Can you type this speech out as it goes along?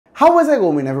How is it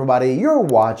going, everybody? You're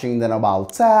watching Then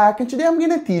About Tech, and today I'm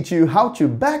going to teach you how to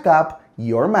back up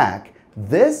your Mac.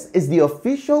 This is the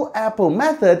official Apple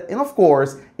method, and of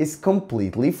course, it's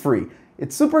completely free.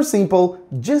 It's super simple,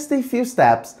 just a few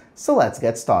steps, so let's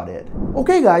get started.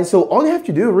 Okay guys, so all you have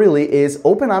to do really is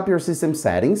open up your system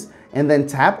settings and then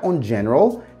tap on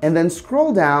General and then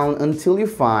scroll down until you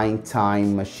find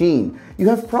Time Machine. You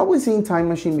have probably seen Time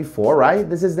Machine before, right?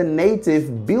 This is the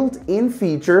native built-in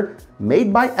feature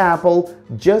made by Apple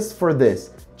just for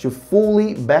this, to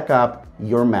fully back up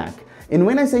your Mac. And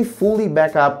when I say fully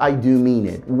backup, I do mean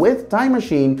it. With Time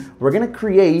Machine, we're gonna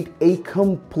create a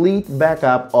complete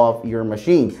backup of your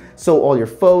machine. So all your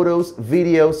photos,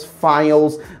 videos,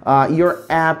 files, your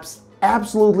apps,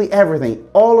 absolutely everything.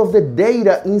 All of the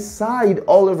data inside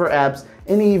all of your apps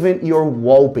and even your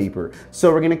wallpaper.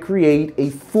 So we're gonna create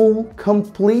a full,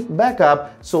 complete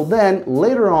backup. So then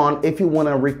later on, if you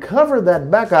wanna recover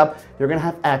that backup, you're gonna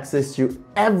have access to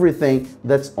everything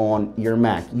that's on your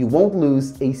Mac. You won't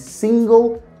lose a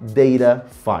single data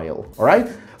file, all right?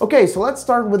 Okay, so let's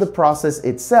start with the process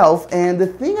itself. And the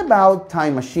thing about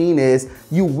Time Machine is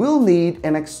you will need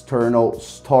an external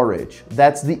storage.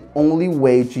 That's the only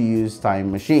way to use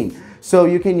Time Machine. So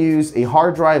you can use a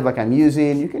hard drive like I'm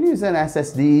using, you can use an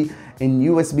SSD, an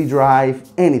USB drive,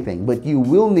 anything, but you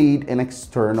will need an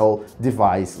external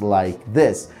device like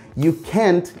this. You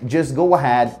can't just go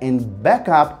ahead and back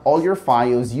up all your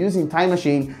files using Time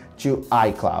Machine to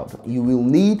iCloud. You will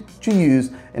need to use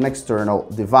an external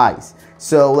device.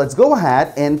 So let's go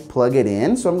ahead and plug it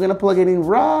in. So I'm gonna plug it in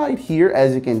right here,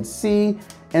 as you can see,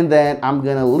 and then I'm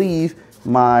gonna leave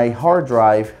my hard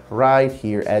drive right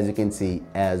here, as you can see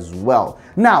as well.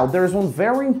 Now, there's one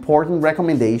very important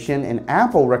recommendation, an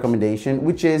Apple recommendation,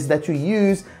 which is that you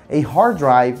use a hard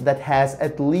drive that has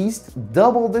at least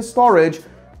double the storage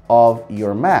of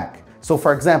your Mac. So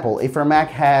for example, if your Mac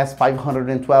has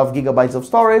 512 gigabytes of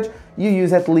storage, you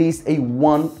use at least a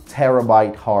 1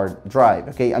 terabyte hard drive,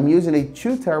 okay? I'm using a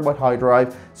 2 terabyte hard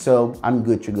drive, so I'm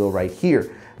good to go right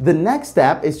here. The next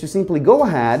step is to simply go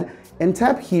ahead and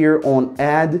tap here on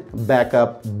Add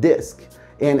Backup Disk.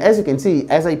 And as you can see,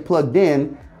 as I plugged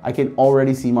in, I can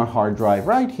already see my hard drive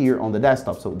right here on the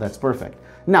desktop, so that's perfect.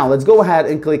 Now let's go ahead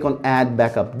and click on Add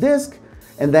Backup Disk,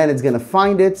 and then it's gonna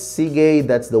find it, Seagate,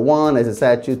 that's the one. As I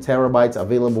said, 2 terabytes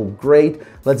available, great.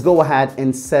 Let's go ahead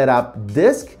and set up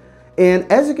disk. And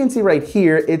as you can see right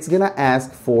here, it's gonna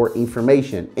ask for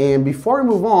information. And before I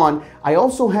move on, I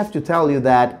also have to tell you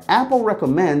that Apple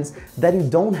recommends that you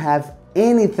don't have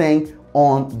anything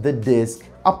on the disk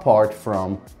apart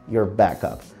from your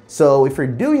backup. So if you're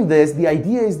doing this, the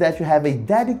idea is that you have a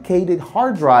dedicated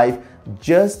hard drive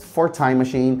just for Time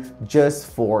Machine, just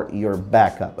for your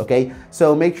backup, okay?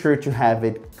 So make sure to have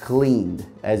it cleaned,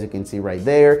 as you can see right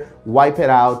there. Wipe it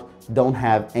out, don't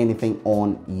have anything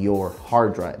on your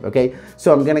hard drive, okay?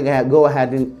 So I'm gonna go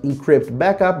ahead and encrypt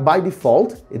backup. By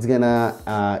default, it's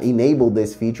gonna enable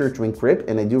this feature to encrypt,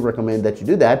 and I do recommend that you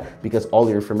do that because all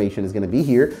your information is gonna be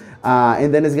here.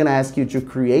 And then it's gonna ask you to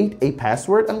create a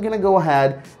password. I'm gonna go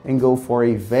ahead and go for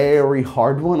a very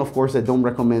hard one. Of course, I don't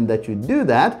recommend that you do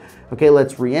that. Okay,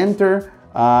 let's re-enter.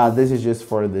 This is just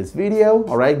for this video,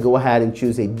 all right? Go ahead and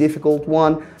choose a difficult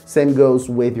one. Same goes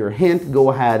with your hint. Go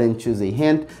ahead and choose a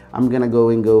hint. I'm gonna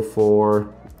go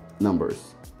for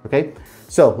numbers, okay?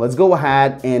 So let's go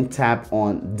ahead and tap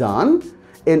on done.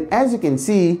 And as you can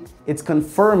see, it's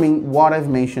confirming what I've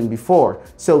mentioned before.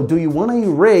 So do you wanna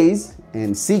erase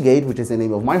and Seagate, which is the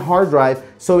name of my hard drive,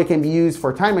 so it can be used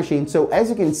for Time Machine? So as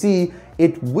you can see,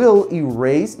 it will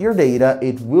erase your data,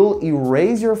 it will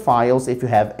erase your files if you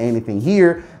have anything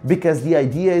here, because the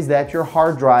idea is that your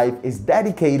hard drive is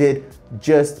dedicated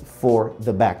just for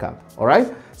the backup, all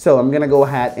right? So I'm gonna go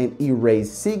ahead and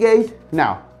erase Seagate.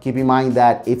 Now, keep in mind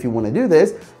that if you wanna do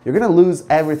this, you're gonna lose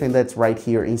everything that's right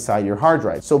here inside your hard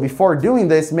drive. So before doing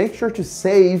this, make sure to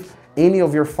save any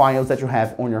of your files that you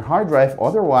have on your hard drive,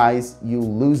 otherwise you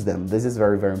lose them. This is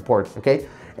very, very important, okay?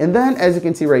 And then as you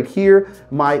can see right here,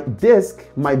 my disk,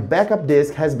 my backup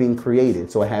disk has been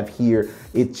created. So I have here,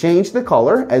 it changed the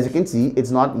color. As you can see,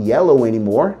 it's not yellow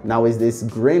anymore. Now it's this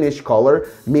greenish color,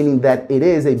 meaning that it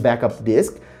is a backup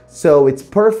disk. So it's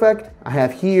perfect. I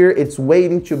have here, it's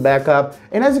waiting to back up.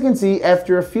 And as you can see,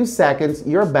 after a few seconds,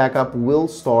 your backup will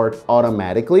start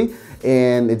automatically.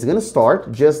 And it's gonna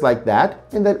start just like that.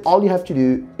 And then all you have to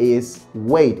do is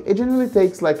wait. It generally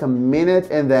takes like a minute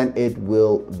and then it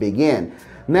will begin.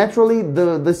 Naturally,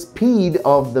 the speed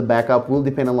of the backup will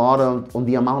depend a lot on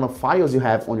the amount of files you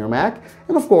have on your Mac,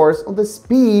 and of course, on the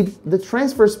speed, the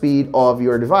transfer speed of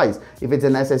your device. If it's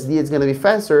an SSD, it's gonna be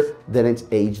faster than it's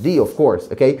HD, of course,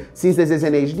 okay? Since this is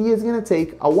an HD, it's gonna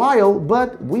take a while,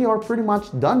 but we are pretty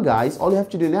much done, guys. All you have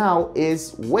to do now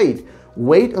is wait.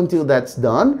 Wait until that's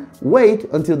done, wait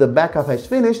until the backup has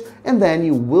finished, and then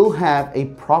you will have a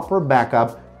proper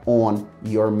backup on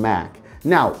your Mac.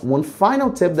 Now, one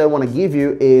final tip that I want to give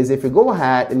you is if you go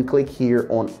ahead and click here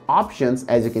on options,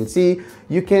 as you can see,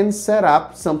 you can set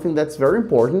up something that's very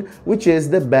important, which is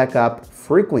the backup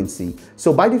frequency.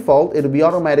 So by default, it'll be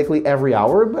automatically every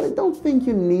hour, but I don't think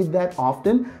you need that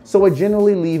often. So I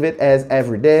generally leave it as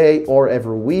every day or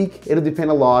every week. It'll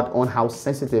depend a lot on how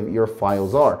sensitive your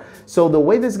files are. So the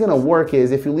way this is gonna work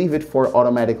is if you leave it for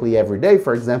automatically every day,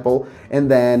 for example, and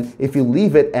then if you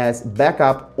leave it as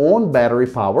backup on battery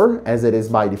power, as it is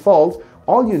by default,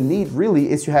 all you need really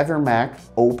is to have your Mac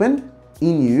opened,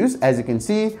 in use, as you can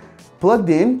see, plugged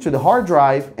in to the hard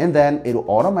drive, and then it'll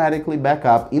automatically back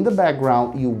up in the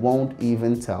background. You won't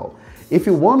even tell. If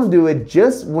you want to do it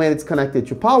just when it's connected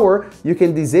to power, you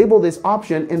can disable this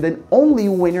option, and then only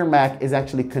when your Mac is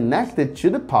actually connected to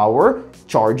the power,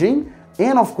 charging,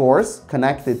 and of course,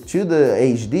 connected to the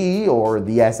HD or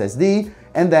the SSD,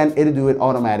 and then it'll do it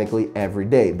automatically every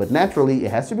day. But naturally,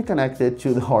 it has to be connected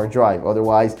to the hard drive.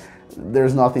 Otherwise,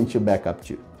 there's nothing to back up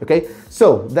to, okay?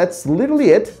 So that's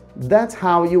literally it. That's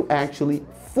how you actually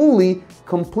fully,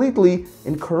 completely,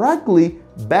 and correctly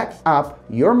back up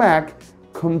your Mac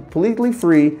completely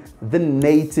free, the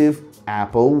native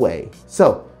Apple way.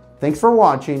 So thanks for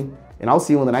watching, and I'll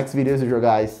see you in the next videos,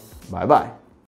 guys. Bye-bye.